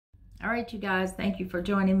All right, you guys, thank you for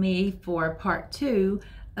joining me for part 2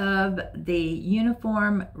 of the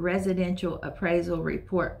Uniform Residential Appraisal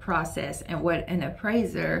Report process and what an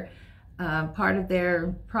appraiser, part of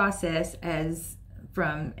their process as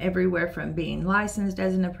from everywhere from being licensed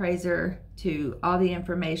as an appraiser to all the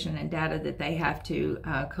information and data that they have to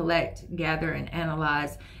collect, gather, and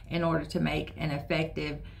analyze in order to make an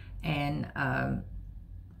effective and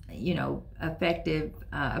effective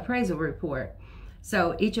appraisal report.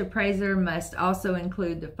 So each appraiser must also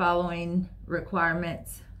include the following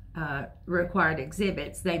requirements, required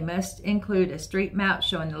exhibits. They must include a street map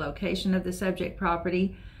showing the location of the subject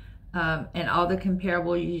property and all the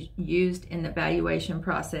comparables used in the valuation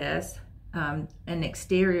process, an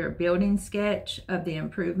exterior building sketch of the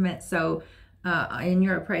improvement. So in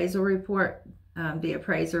your appraisal report, the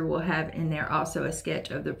appraiser will have in there also a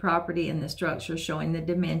sketch of the property and the structure showing the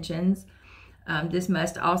dimensions. This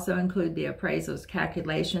must also include the appraisal's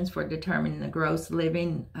calculations for determining the gross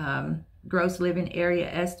living area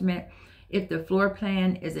estimate. If the floor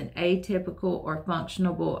plan is an atypical or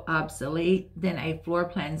functional obsolete, then a floor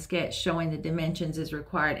plan sketch showing the dimensions is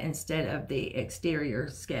required instead of the exterior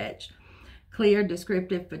sketch. Clear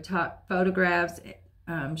descriptive photographs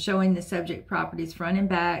showing the subject property's front and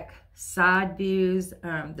back, side views,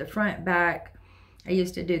 the front, back. I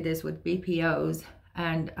used to do this with BPOs.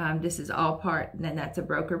 And this is all part, and then that's a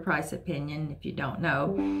broker price opinion if you don't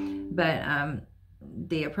know. But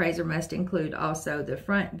the appraiser must include also the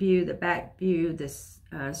front view, the back view, the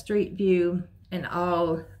street view, and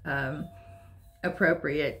all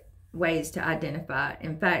appropriate ways to identify.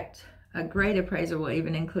 In fact, a great appraiser will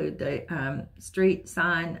even include the street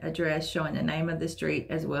sign address showing the name of the street,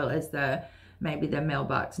 as well as maybe the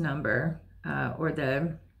mailbox number or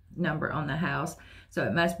the number on the house. So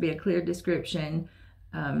it must be a clear description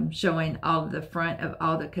showing all of the front of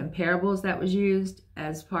all the comparables that was used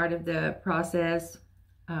as part of the process.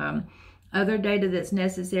 Other data that's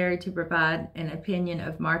necessary to provide an opinion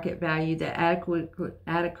of market value that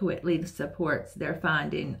adequately supports their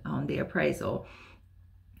finding on the appraisal.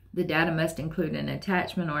 The data must include an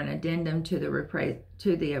attachment or an addendum to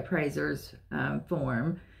the appraiser's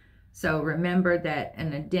form. So remember that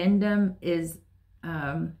an addendum is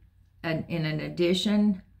in an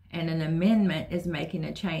addition, and an amendment is making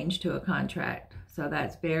a change to a contract. So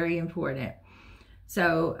that's very important.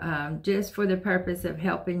 So just for the purpose of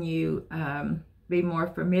helping you be more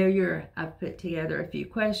familiar, I've put together a few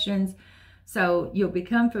questions. So you'll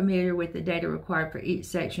become familiar with the data required for each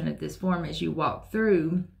section of this form as you walk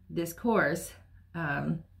through this course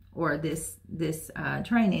or this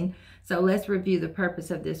training. So let's review the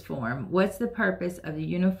purpose of this form. What's the purpose of the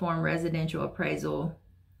Uniform Residential Appraisal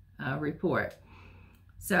report?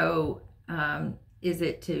 So is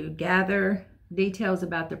it to gather details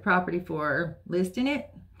about the property for listing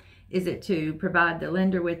it? Is it to provide the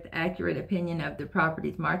lender with accurate opinion of the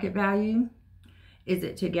property's market value? Is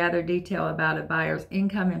it to gather detail about a buyer's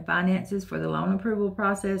income and finances for the loan approval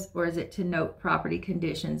process? Or is it to note property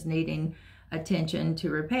conditions needing attention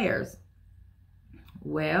to repairs?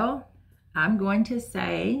 Well, I'm going to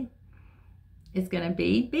say it's going to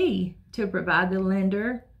be B, to provide the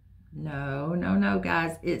lender. No,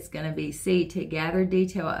 guys. It's going to be C, to gather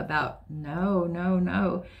detail about,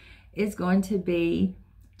 no. It's going to be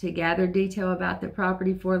to gather detail about the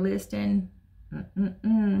property for listing.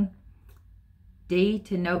 D,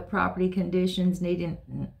 to note property conditions needing,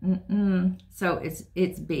 So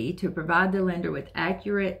it's B, to provide the lender with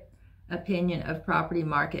accurate opinion of property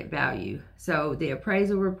market value. So the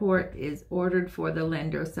appraisal report is ordered for the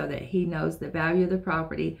lender so that he knows the value of the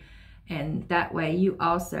property. And that way you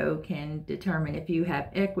also can determine if you have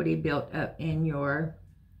equity built up in your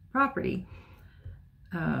property.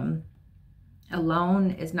 A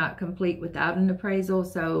loan is not complete without an appraisal.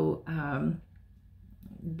 So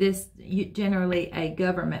generally a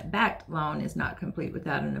government-backed loan is not complete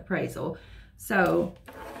without an appraisal. So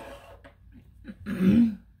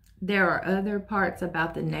there are other parts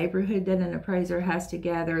about the neighborhood that an appraiser has to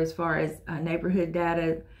gather as far as neighborhood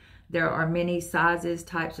data. There are many sizes,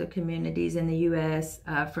 types of communities in the U.S.,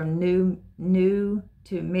 from new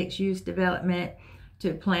to mixed-use development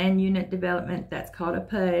to planned unit development, that's called a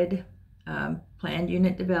PUD, planned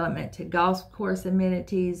unit development, to golf course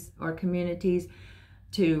amenities or communities,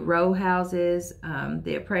 to row houses.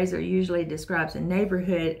 The appraiser usually describes a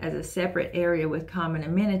neighborhood as a separate area with common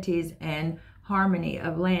amenities and harmony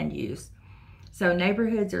of land use. So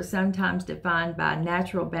neighborhoods are sometimes defined by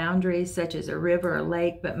natural boundaries such as a river or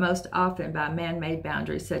lake, but most often by man-made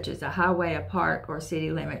boundaries such as a highway, a park, or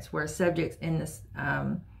city limits when subject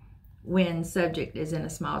is in a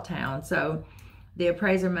small town. So The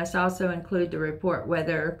appraiser must also include the report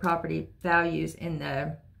whether property values in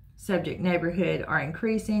the subject neighborhood are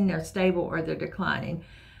increasing, they're stable, or they're declining.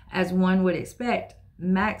 As one would expect,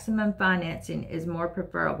 maximum financing is more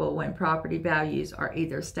preferable when property values are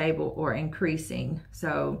either stable or increasing.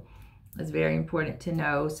 So it's very important to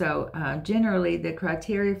know. So generally, the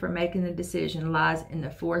criteria for making the decision lies in the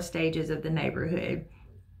 4 stages of the neighborhood.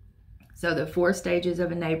 So the 4 stages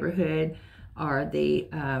of a neighborhood are the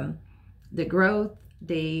growth,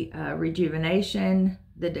 the rejuvenation,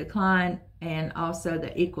 the decline, and also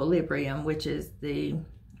the equilibrium, which is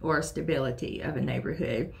or stability of a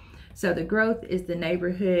neighborhood. So the growth is the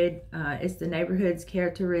neighborhood, it's the neighborhood's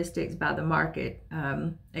characteristics by the market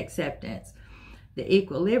acceptance. The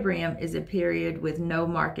equilibrium is a period with no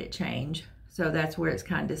market change. So that's where it's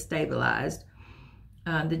kind of stabilized.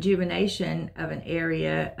 The rejuvenation of an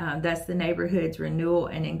area, that's the neighborhood's renewal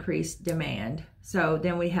and increased demand. So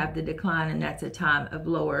then we have the decline, and that's a time of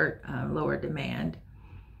lower demand.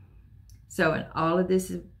 So, and all of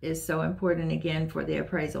this is so important again for the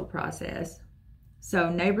appraisal process. So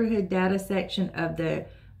neighborhood data section of the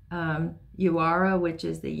URA, which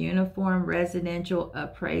is the Uniform Residential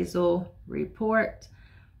Appraisal Report.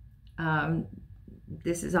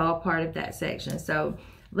 This is all part of that section. So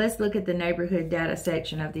let's look at the neighborhood data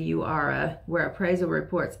section of the URA, where appraisal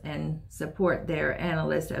reports and support their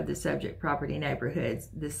analysis of the subject property neighborhoods.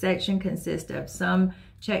 The section consists of some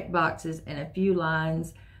check boxes and a few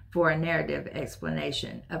lines for a narrative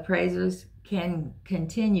explanation. Appraisers can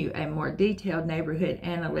continue a more detailed neighborhood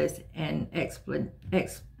analysis and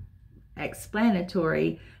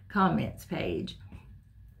explanatory comments page.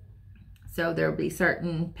 So there'll be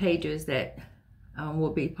certain pages that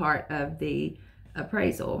will be part of the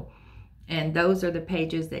appraisal, and those are the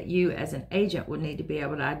pages that you as an agent will need to be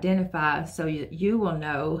able to identify, so you will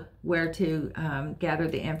know where to gather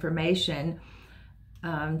the information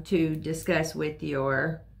to discuss with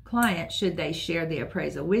your client should they share the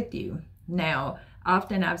appraisal with you. Now,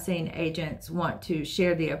 often I've seen agents want to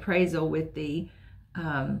share the appraisal with the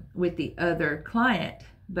other client,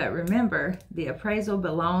 but remember, the appraisal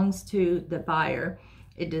belongs to the buyer.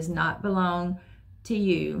 It does not belong to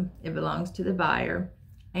you. It belongs to the buyer,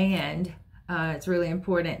 and it's really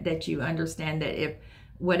important that you understand that if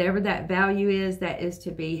whatever that value is, that is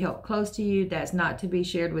to be held close to you. That's not to be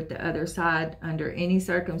shared with the other side under any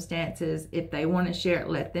circumstances. If they want to share it,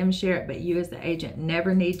 let them share it, but you as the agent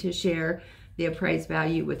never need to share the appraised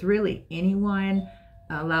value with really anyone.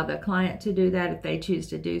 Allow the client to do that if they choose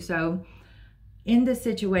to do so. In the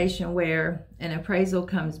situation where an appraisal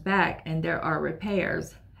comes back and there are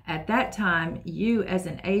repairs, at that time, you as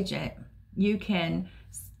an agent, you can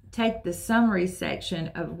take the summary section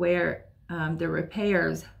of where the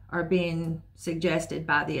repairs are being suggested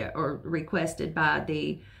by or requested by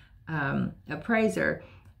the appraiser,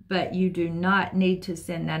 but you do not need to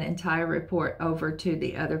send that entire report over to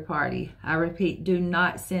the other party. I repeat, do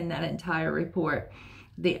not send that entire report.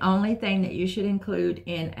 The only thing that you should include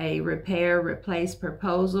in a repair replace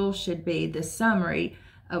proposal should be the summary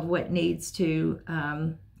of what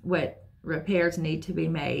repairs need to be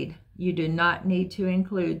made. You do not need to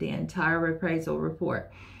include the entire appraisal report.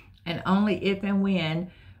 And only if and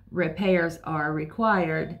when repairs are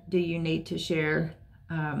required do you need to share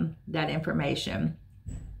that information.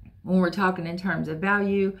 When we're talking in terms of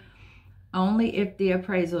value, only if the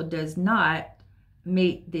appraisal does not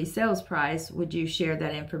meet the sales price would you share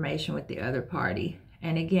that information with the other party.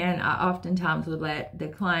 And again, I oftentimes would let the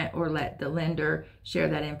client or let the lender share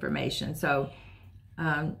that information. So,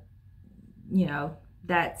 you know,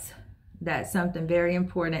 that's something very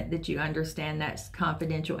important that you understand. That's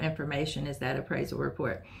confidential information, is that appraisal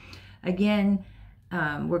report. Again,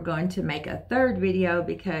 we're going to make a third video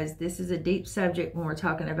because this is a deep subject when we're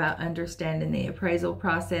talking about understanding the appraisal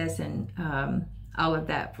process and all of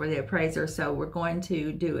that for the appraiser. So we're going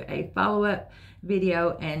to do a follow-up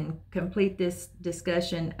video and complete this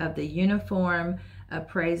discussion of the uniform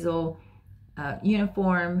appraisal,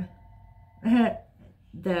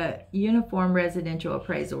 the Uniform Residential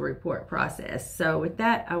Appraisal Report process. So with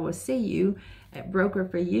that, I will see you at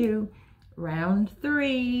Broker4u round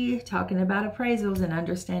 3, talking about appraisals and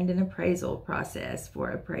understanding appraisal process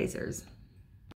for appraisers.